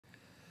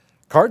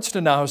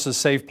Cardston now is a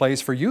safe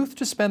place for youth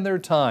to spend their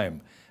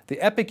time. The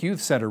Epic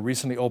Youth Centre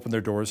recently opened their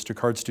doors to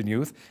Cardston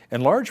youth,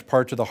 in large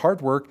part to the hard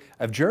work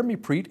of Jeremy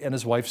Preet and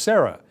his wife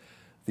Sarah.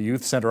 The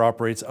Youth Centre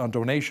operates on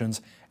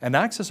donations and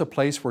acts as a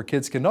place where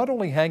kids can not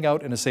only hang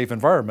out in a safe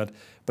environment,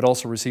 but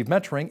also receive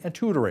mentoring and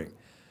tutoring.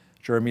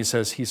 Jeremy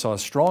says he saw a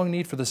strong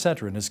need for the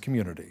centre in his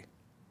community.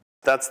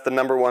 That's the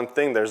number one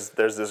thing. There's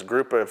this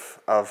group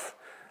of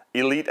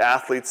elite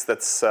athletes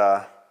that's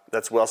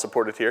well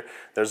supported here.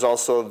 There's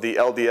also the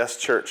LDS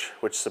Church,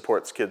 which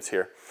supports kids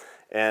here.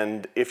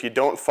 And if you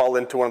don't fall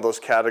into one of those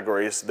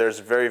categories, there's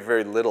very,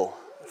 very little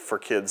for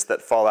kids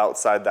that fall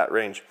outside that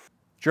range.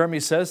 Jeremy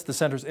says the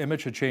centre's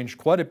image had changed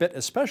quite a bit,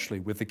 especially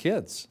with the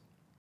kids.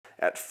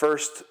 At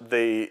first,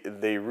 they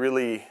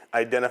really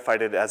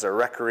identified it as a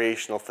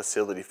recreational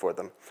facility for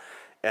them.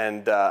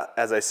 And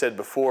as I said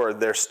before,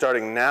 they're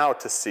starting now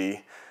to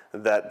see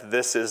that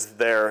this is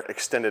their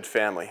extended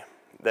family.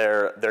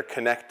 They're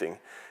connecting.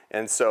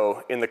 And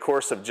so in the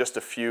course of just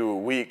a few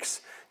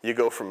weeks, you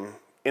go from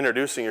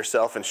introducing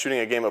yourself and shooting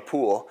a game of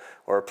pool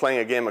or playing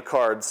a game of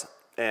cards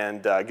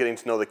and getting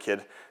to know the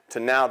kid, to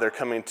now they're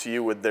coming to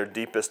you with their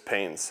deepest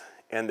pains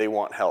and they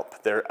want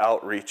help. Their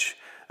outreach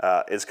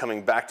is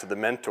coming back to the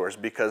mentors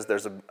because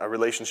there's a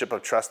relationship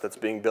of trust that's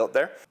being built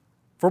there.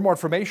 For more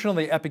information on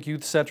the Epic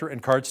Youth Centre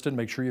in Cardston,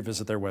 make sure you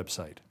visit their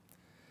website.